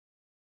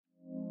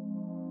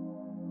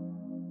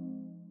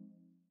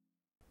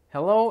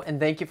Hello and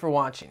thank you for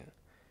watching.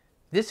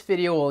 This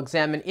video will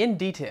examine in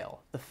detail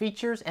the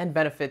features and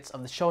benefits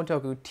of the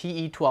Shotoku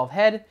TE-12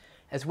 head,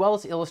 as well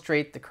as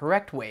illustrate the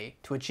correct way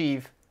to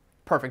achieve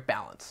perfect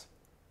balance.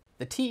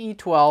 The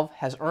TE-12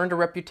 has earned a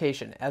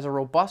reputation as a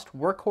robust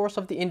workhorse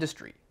of the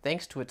industry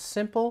thanks to its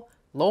simple,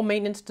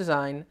 low-maintenance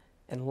design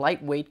and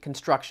lightweight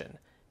construction,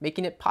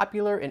 making it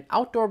popular in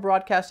outdoor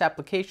broadcast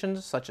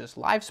applications such as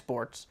live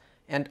sports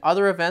and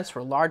other events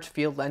where large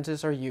field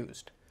lenses are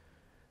used.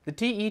 The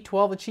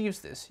TE-12 achieves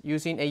this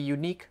using a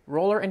unique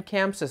roller and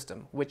cam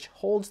system which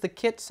holds the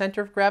kit's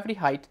center of gravity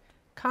height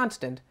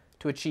constant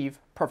to achieve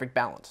perfect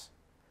balance.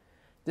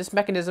 This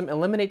mechanism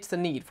eliminates the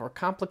need for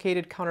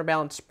complicated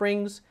counterbalance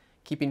springs,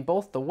 keeping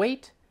both the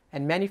weight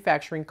and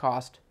manufacturing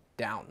cost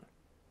down.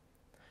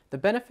 The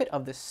benefit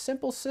of this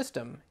simple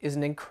system is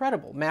an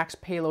incredible max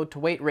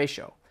payload-to-weight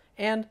ratio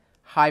and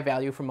high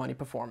value for money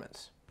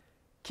performance.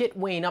 Kit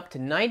weighing up to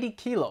 90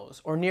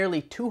 kilos or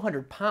nearly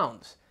 200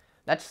 pounds.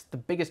 That's the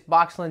biggest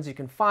box lens you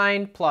can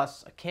find,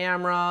 plus a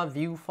camera,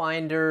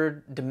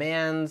 viewfinder,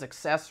 demands,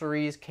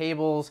 accessories,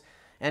 cables,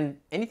 and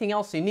anything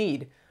else you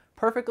need,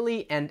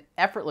 perfectly and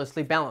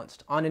effortlessly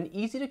balanced on an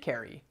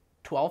easy-to-carry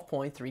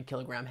 12.3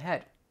 kilogram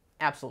head.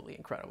 Absolutely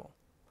incredible.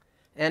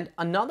 And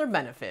another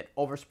benefit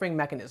over spring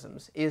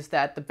mechanisms is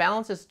that the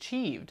balance is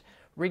achieved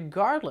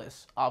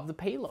regardless of the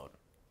payload.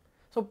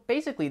 So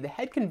basically, the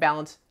head can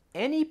balance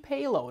any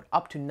payload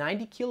up to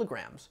 90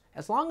 kilograms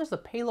as long as the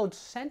payload's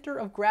center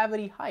of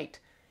gravity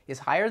height is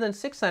higher than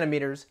 6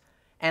 centimeters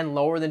and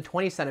lower than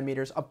 20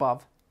 centimeters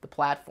above the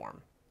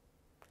platform.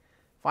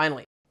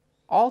 Finally,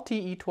 all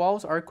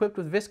TE-12s are equipped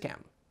with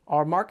Viscam,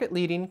 our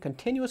market-leading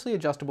continuously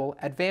adjustable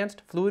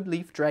advanced fluid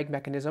leaf drag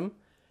mechanism,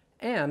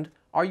 and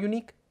our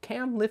unique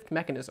cam lift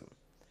mechanism,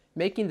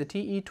 making the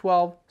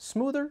TE-12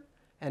 smoother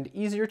and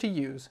easier to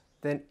use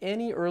than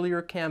any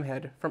earlier cam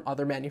head from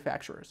other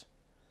manufacturers.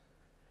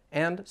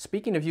 And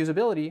speaking of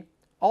usability,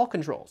 all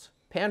controls,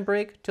 pan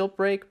brake, tilt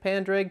brake,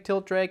 pan drag,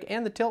 tilt drag,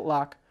 and the tilt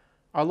lock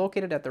are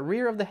located at the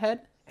rear of the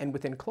head and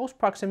within close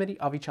proximity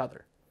of each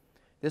other.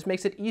 This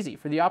makes it easy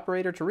for the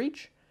operator to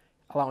reach,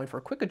 allowing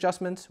for quick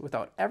adjustments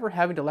without ever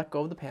having to let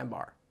go of the pan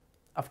bar.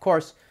 Of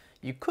course,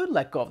 you could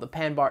let go of the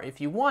pan bar if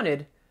you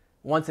wanted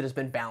once it has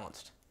been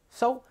balanced.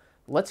 So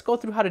let's go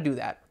through how to do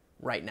that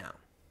right now.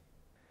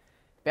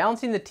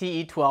 Balancing the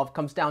TE-12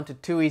 comes down to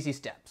two easy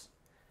steps.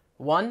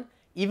 1.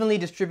 Evenly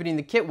distributing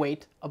the kit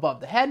weight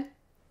above the head,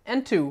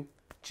 and 2.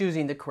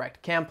 Choosing the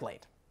correct cam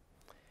plate.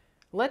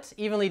 Let's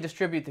evenly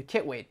distribute the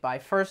kit weight by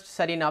first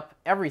setting up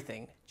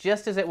everything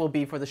just as it will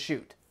be for the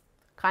shoot,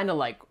 kind of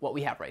like what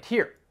we have right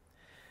here.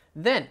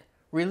 Then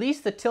release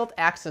the tilt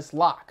axis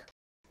lock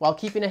while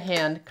keeping a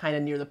hand kind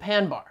of near the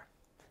pan bar,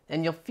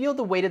 and you'll feel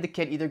the weight of the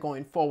kit either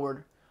going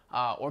forward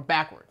or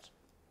backwards,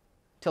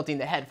 tilting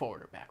the head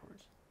forward or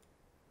backwards.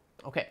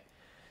 Okay,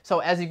 so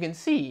as you can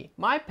see,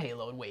 my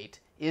payload weight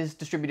is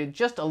distributed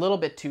just a little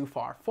bit too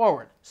far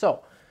forward.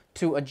 So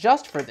to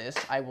adjust for this,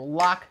 I will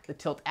lock the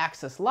tilt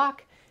axis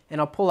lock,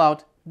 and I'll pull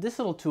out this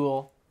little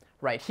tool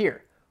right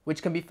here,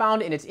 which can be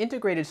found in its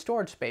integrated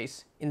storage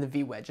space in the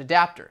V-wedge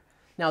adapter.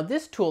 Now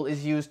this tool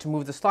is used to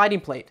move the sliding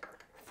plate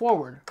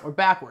forward or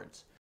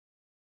backwards.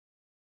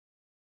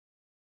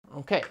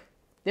 Okay,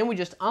 then we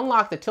just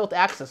unlock the tilt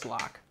axis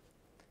lock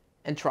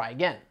and try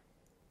again.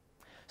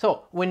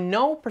 So when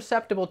no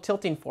perceptible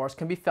tilting force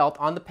can be felt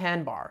on the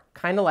pan bar,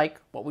 kind of like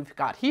what we've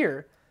got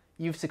here,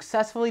 you've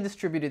successfully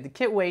distributed the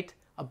kit weight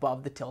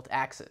above the tilt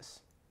axis.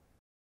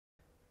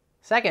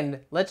 Second,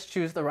 let's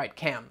choose the right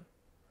cam.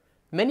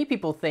 Many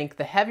people think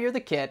the heavier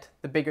the kit,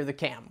 the bigger the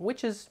cam,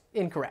 which is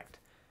incorrect.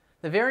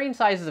 The varying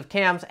sizes of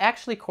cams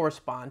actually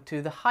correspond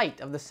to the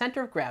height of the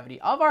center of gravity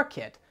of our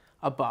kit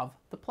above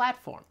the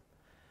platform.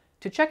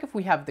 To check if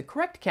we have the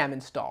correct cam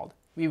installed,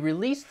 we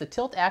release the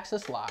tilt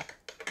axis lock.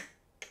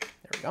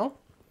 There we go.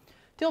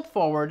 Tilt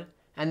forward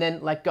and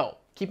then let go,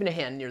 keeping a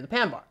hand near the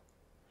pan bar.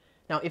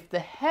 Now if the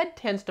head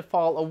tends to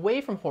fall away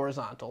from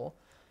horizontal,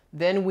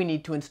 then we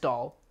need to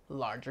install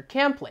larger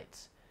cam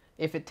plates.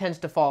 If it tends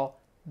to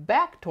fall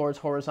back towards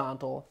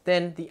horizontal,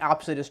 then the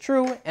opposite is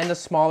true and a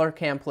smaller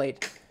cam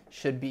plate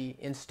should be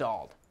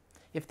installed.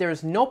 If there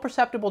is no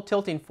perceptible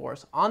tilting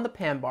force on the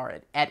pan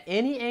bar at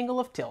any angle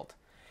of tilt,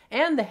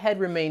 and the head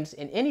remains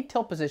in any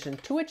tilt position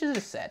to which it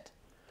is set,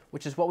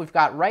 which is what we've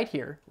got right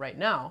here, right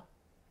now,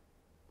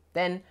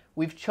 then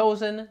we've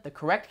chosen the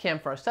correct cam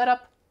for our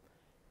setup,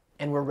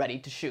 and we're ready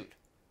to shoot.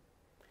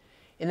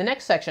 In the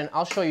next section,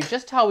 I'll show you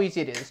just how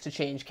easy it is to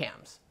change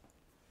cams.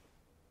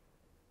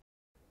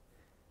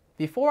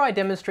 Before I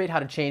demonstrate how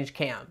to change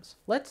cams,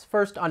 let's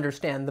first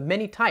understand the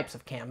many types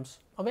of cams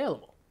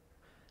available.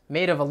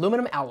 Made of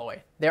aluminum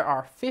alloy, there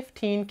are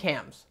 15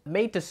 cams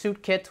made to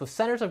suit kits with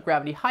centers of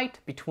gravity height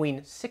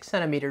between 6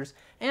 centimeters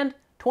and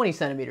 20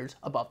 centimeters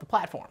above the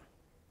platform.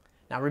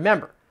 Now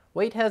remember,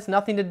 weight has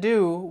nothing to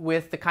do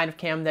with the kind of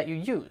cam that you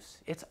use.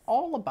 It's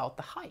all about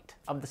the height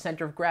of the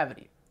center of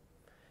gravity.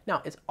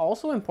 Now, it's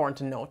also important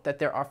to note that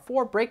there are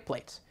 4 brake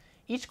plates,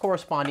 each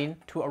corresponding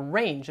to a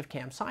range of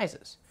cam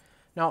sizes.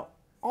 Now,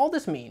 all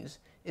this means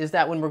is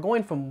that when we're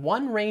going from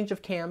one range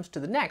of cams to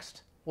the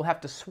next, we'll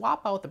have to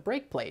swap out the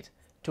brake plate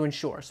to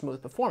ensure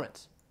smooth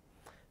performance.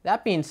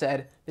 That being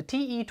said, the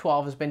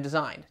TE-12 has been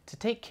designed to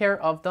take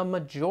care of the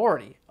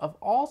majority of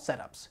all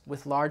setups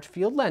with large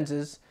field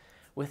lenses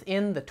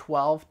within the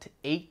 12 to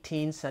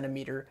 18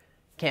 centimeter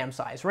cam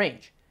size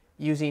range,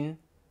 using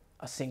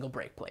a single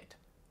brake plate.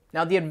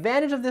 Now, the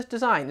advantage of this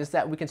design is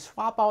that we can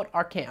swap out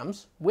our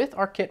cams with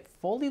our kit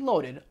fully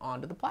loaded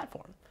onto the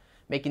platform,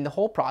 making the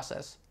whole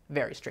process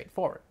very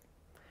straightforward.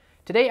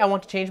 Today, I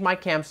want to change my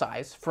cam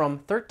size from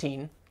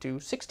 13 to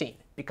 16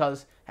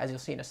 because, as you'll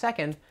see in a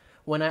second,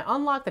 when I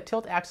unlock the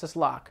tilt axis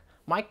lock,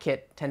 my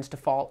kit tends to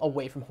fall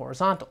away from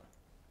horizontal.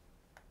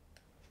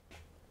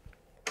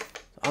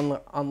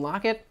 So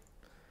unlock it,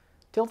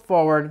 tilt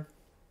forward,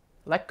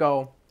 let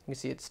go. You can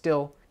see it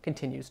still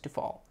continues to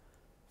fall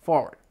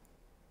forward.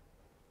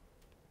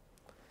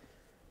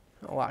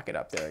 I'll lock it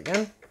up there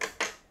again.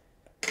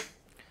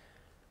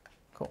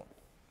 Cool.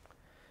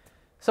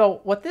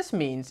 So what this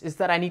means is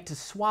that I need to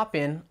swap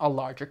in a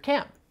larger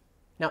cam.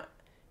 Now,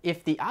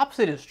 if the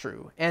opposite is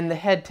true and the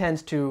head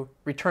tends to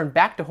return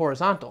back to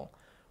horizontal,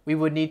 we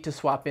would need to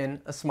swap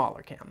in a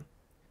smaller cam.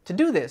 To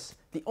do this,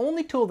 the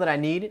only tool that I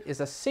need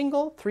is a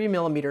single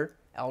 3mm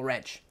L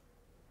wrench.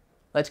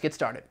 Let's get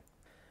started.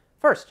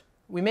 First,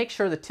 we make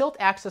sure the tilt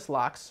axis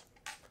locks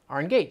are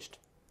engaged.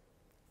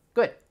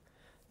 Good.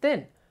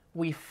 Then,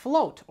 we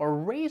float or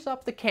raise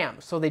up the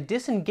cams so they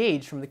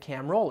disengage from the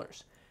cam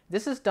rollers.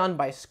 This is done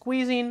by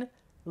squeezing,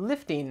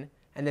 lifting,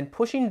 and then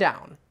pushing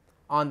down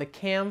on the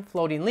cam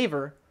floating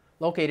lever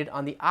located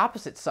on the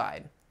opposite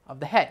side of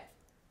the head.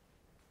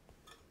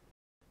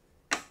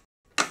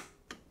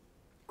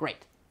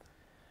 Great.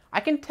 I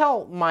can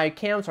tell my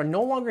cams are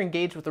no longer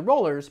engaged with the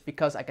rollers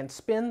because I can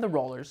spin the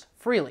rollers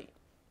freely.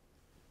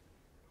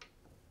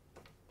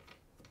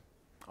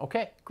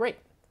 Okay, great.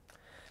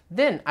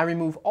 Then I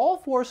remove all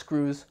 4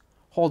 screws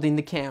holding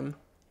the cam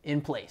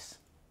in place.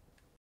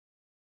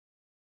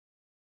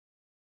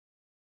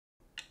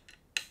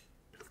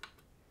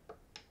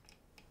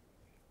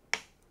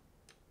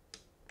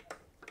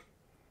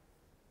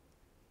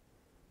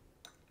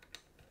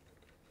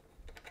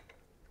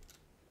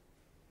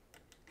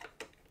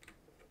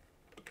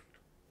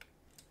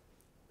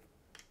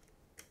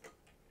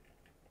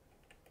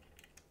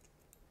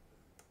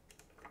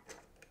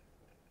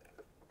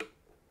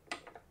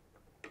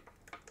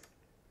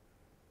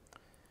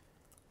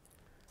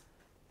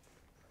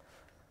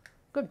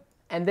 Good.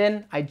 And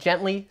then I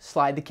gently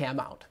slide the cam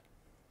out.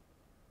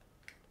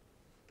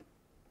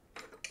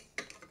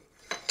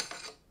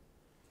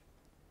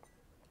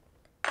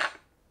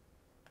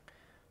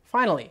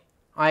 Finally,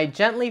 I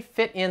gently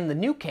fit in the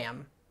new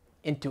cam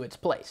into its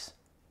place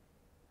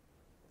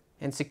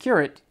and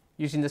secure it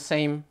using the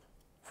same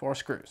 4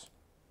 screws.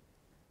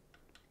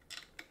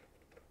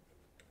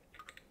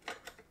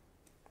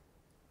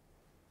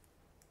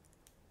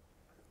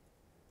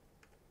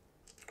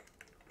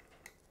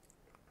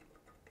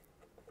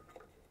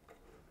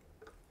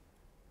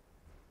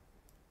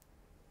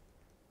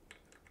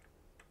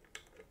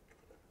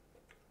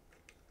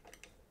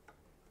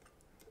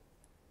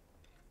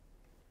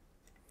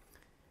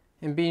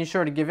 And being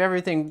sure to give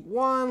everything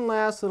one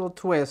last little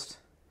twist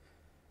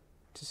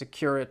to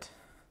secure it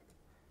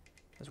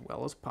as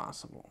well as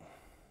possible.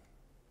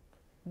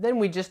 Then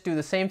we just do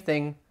the same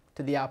thing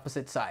to the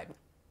opposite side.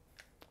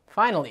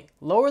 Finally,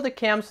 lower the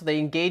cam so they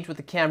engage with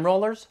the cam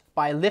rollers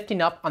by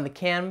lifting up on the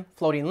cam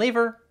floating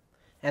lever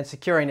and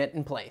securing it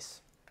in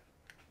place.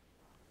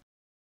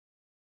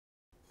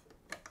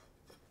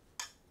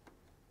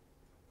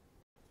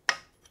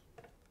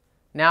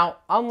 Now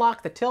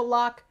unlock the tilt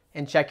lock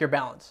and check your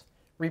balance,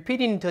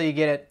 repeating until you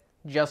get it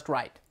just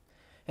right.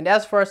 And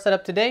as for our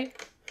setup today,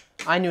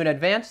 I knew in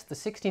advance the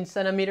 16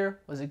 centimeter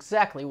was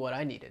exactly what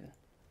I needed.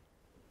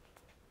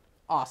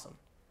 Awesome.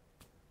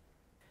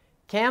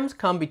 Cams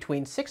come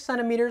between 6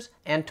 centimeters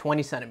and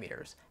 20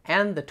 centimeters,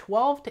 and the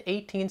 12 to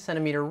 18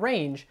 centimeter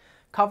range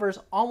covers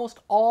almost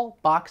all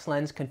box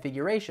lens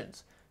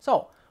configurations.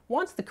 So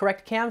once the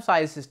correct cam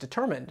size is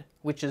determined,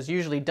 which is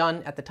usually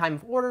done at the time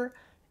of order,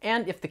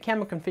 and if the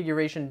camera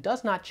configuration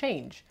does not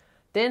change,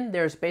 then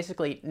there's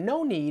basically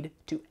no need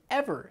to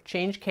ever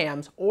change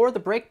cams or the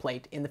brake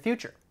plate in the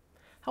future.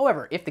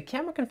 However, if the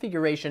camera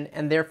configuration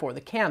and therefore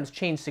the cams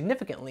change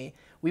significantly,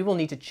 we will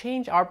need to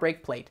change our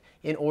brake plate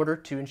in order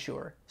to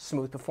ensure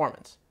smooth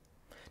performance.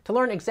 To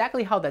learn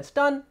exactly how that's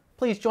done,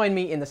 please join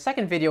me in the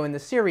second video in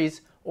this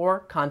series or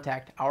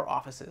contact our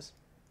offices.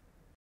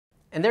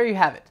 And there you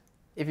have it.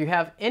 If you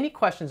have any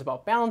questions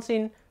about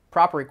balancing,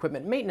 proper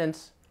equipment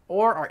maintenance,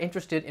 or are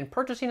interested in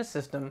purchasing a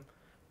system,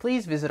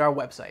 please visit our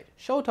website,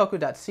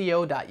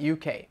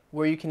 shotoku.co.uk,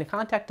 where you can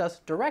contact us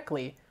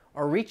directly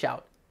or reach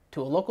out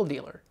to a local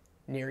dealer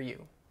near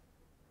you.